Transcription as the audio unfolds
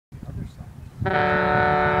Nice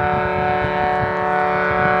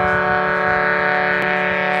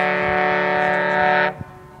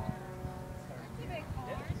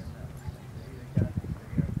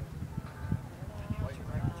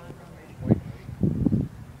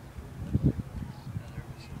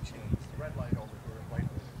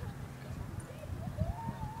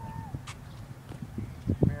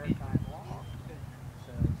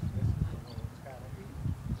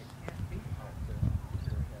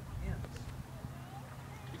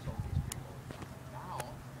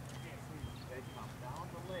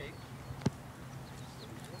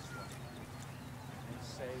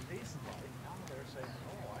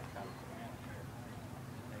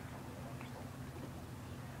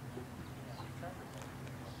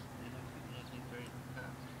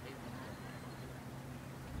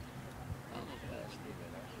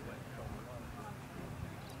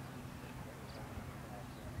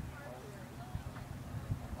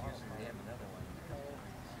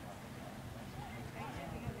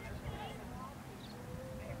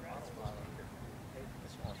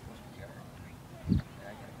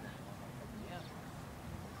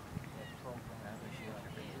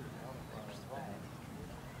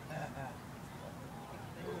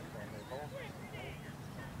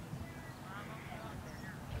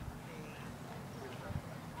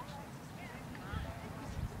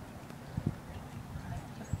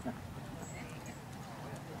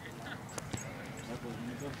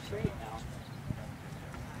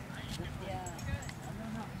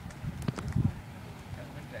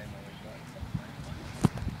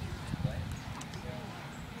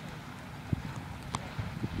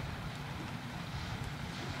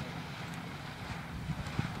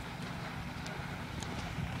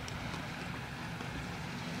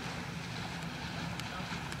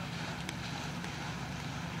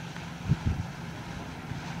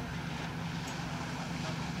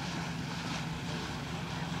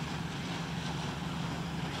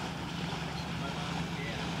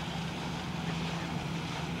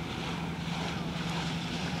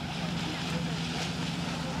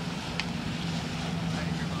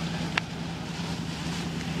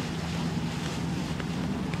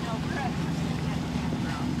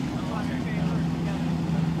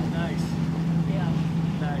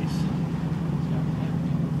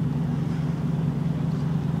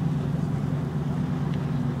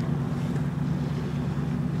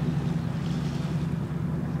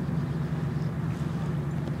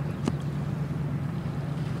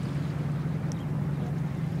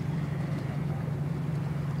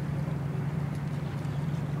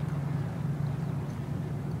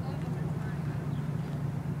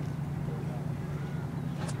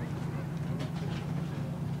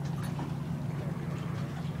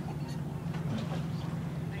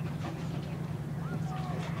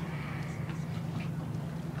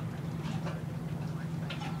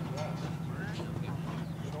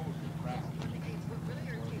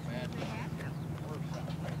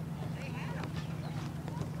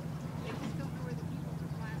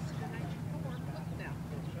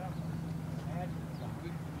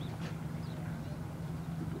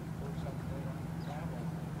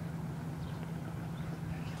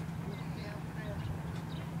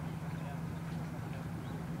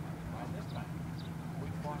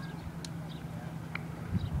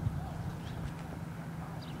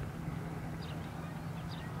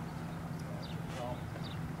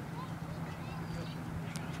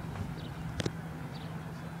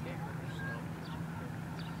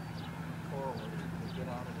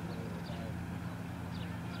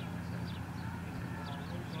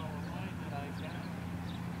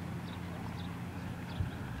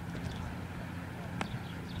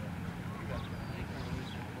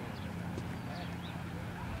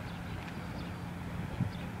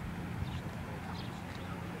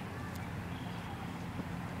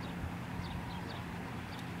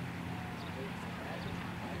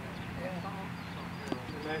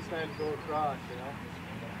time to go across, you know.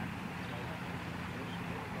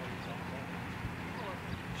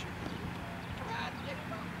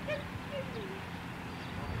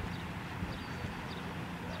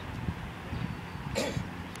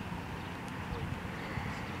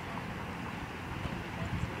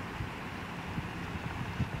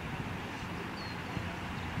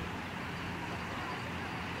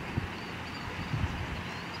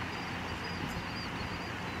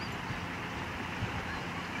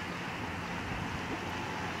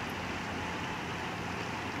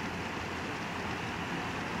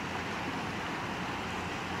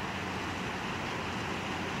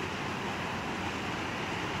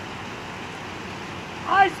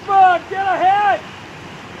 Iceberg, get ahead!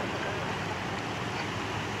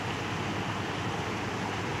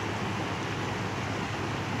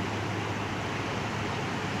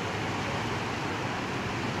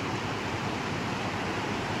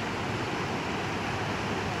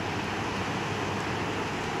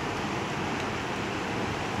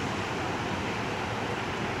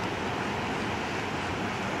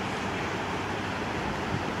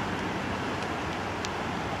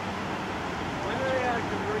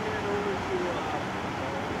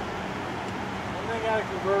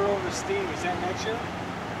 16, is that next year?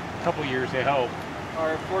 A couple years, they hope.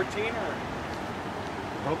 Or 14 or?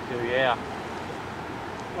 Hope to, yeah.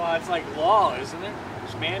 Well, it's like law, isn't it?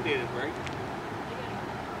 It's mandated, right?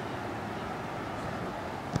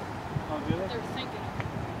 Oh, do they? They're thinking of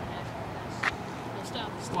they'll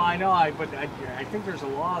stop. Well, I know, but I think there's a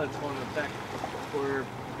law that's going to affect where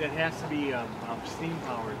it has to be steam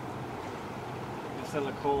powered instead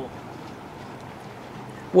of coal.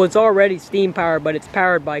 Well, it's already steam powered, but it's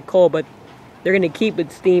powered by coal, but they're going to keep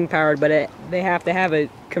it steam powered, but they have to have it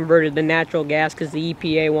converted to natural gas because the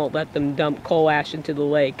EPA won't let them dump coal ash into the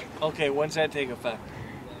lake. Okay, when's that take effect?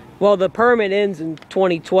 Well, the permit ends in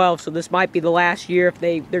 2012, so this might be the last year. If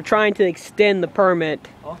they're trying to extend the permit,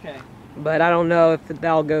 Okay, but I don't know if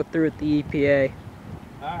that'll go through with the EPA.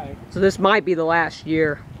 all right. So this might be the last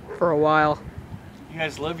year for a while. You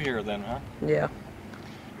guys live here then, huh? Yeah.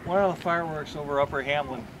 When are the fireworks over Upper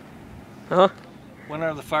Hamlin? Huh? When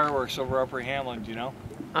are the fireworks over Upper Hamlin, do you know?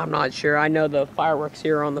 I'm not sure. I know the fireworks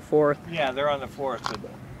here are on the 4th. Yeah, they're on the 4th. So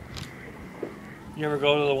you ever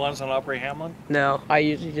go to the ones on Upper Hamlin? No, I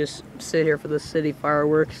usually just sit here for the city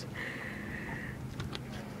fireworks.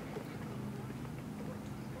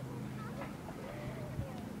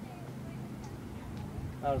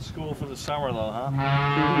 Out of school for the summer though,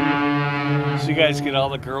 huh? So you guys get all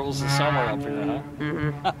the girls in summer up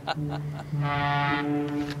here, huh?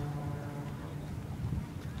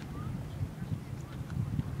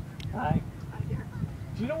 Hi.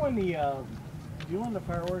 Do you know when the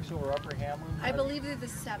fireworks over Upper Hamlin? I believe they're the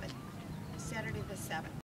 7th, Saturday the 7th.